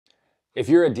If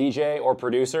you're a DJ or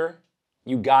producer,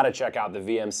 you gotta check out the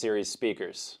VM series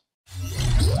speakers.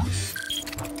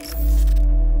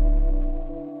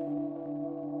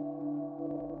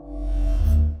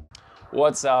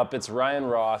 What's up? It's Ryan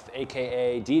Roth,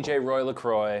 aka DJ Roy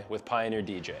LaCroix with Pioneer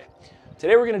DJ.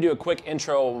 Today we're gonna do a quick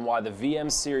intro on why the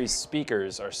VM series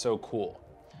speakers are so cool.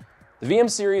 The VM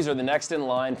series are the next in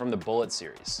line from the Bullet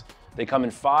series. They come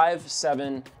in 5,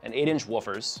 7, and 8-inch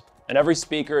woofers, and every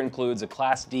speaker includes a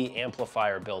Class D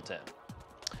amplifier built in.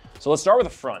 So let's start with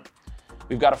the front.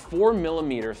 We've got a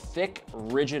 4mm thick,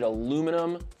 rigid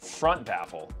aluminum front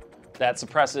baffle that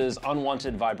suppresses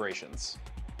unwanted vibrations.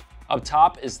 Up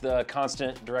top is the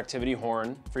constant directivity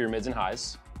horn for your mids and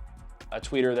highs, a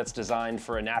tweeter that's designed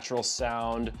for a natural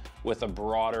sound with a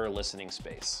broader listening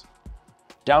space.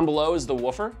 Down below is the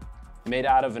woofer, made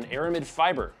out of an aramid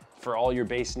fiber for all your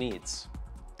bass needs.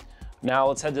 Now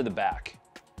let's head to the back.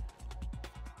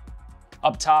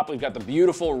 Up top, we've got the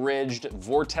beautiful ridged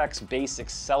Vortex bass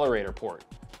accelerator port.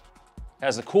 It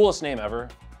has the coolest name ever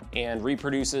and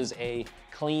reproduces a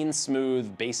clean,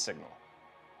 smooth bass signal.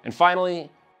 And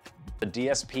finally, the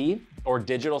DSP, or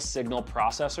digital signal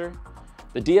processor.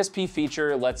 The DSP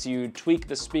feature lets you tweak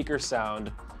the speaker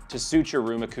sound to suit your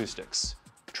room acoustics.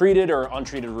 Treated or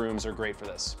untreated rooms are great for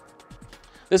this.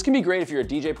 This can be great if you're a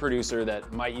DJ producer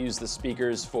that might use the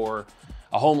speakers for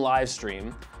a home live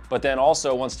stream, but then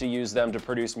also wants to use them to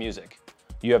produce music.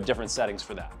 You have different settings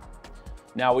for that.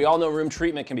 Now, we all know room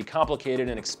treatment can be complicated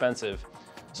and expensive,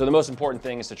 so the most important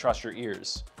thing is to trust your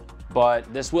ears.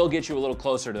 But this will get you a little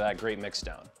closer to that great mix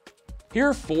down. Here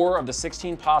are 4 of the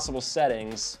 16 possible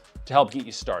settings to help get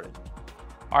you started.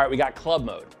 All right, we got club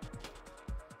mode.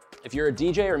 If you're a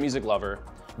DJ or music lover,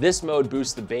 this mode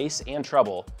boosts the bass and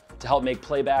treble to help make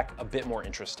playback a bit more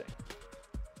interesting.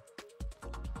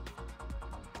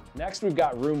 Next, we've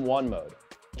got room 1 mode.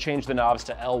 Change the knobs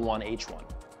to L1, H1.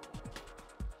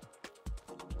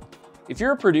 If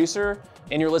you're a producer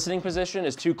and your listening position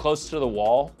is too close to the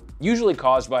wall, usually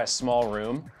caused by a small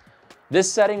room, this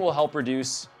setting will help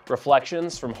reduce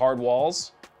reflections from hard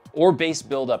walls or bass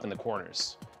buildup in the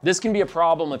corners. This can be a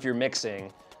problem if you're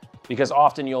mixing because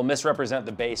often you'll misrepresent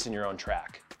the bass in your own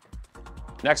track.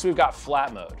 Next, we've got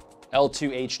flat mode,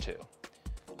 L2, H2.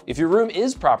 If your room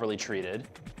is properly treated,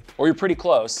 or you're pretty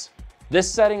close,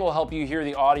 this setting will help you hear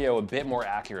the audio a bit more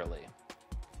accurately.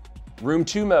 Room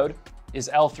 2 mode is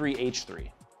L3, H3.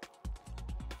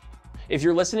 If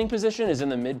your listening position is in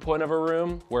the midpoint of a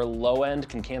room where low end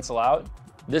can cancel out,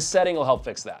 this setting will help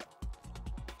fix that.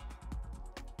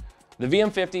 The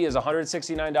VM50 is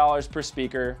 $169 per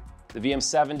speaker, the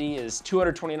VM70 is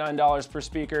 $229 per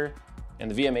speaker,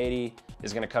 and the VM80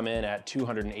 is gonna come in at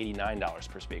 $289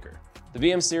 per speaker. The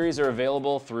VM series are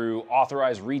available through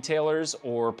authorized retailers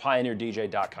or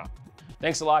pioneerdj.com.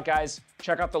 Thanks a lot, guys.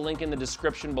 Check out the link in the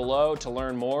description below to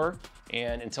learn more,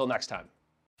 and until next time.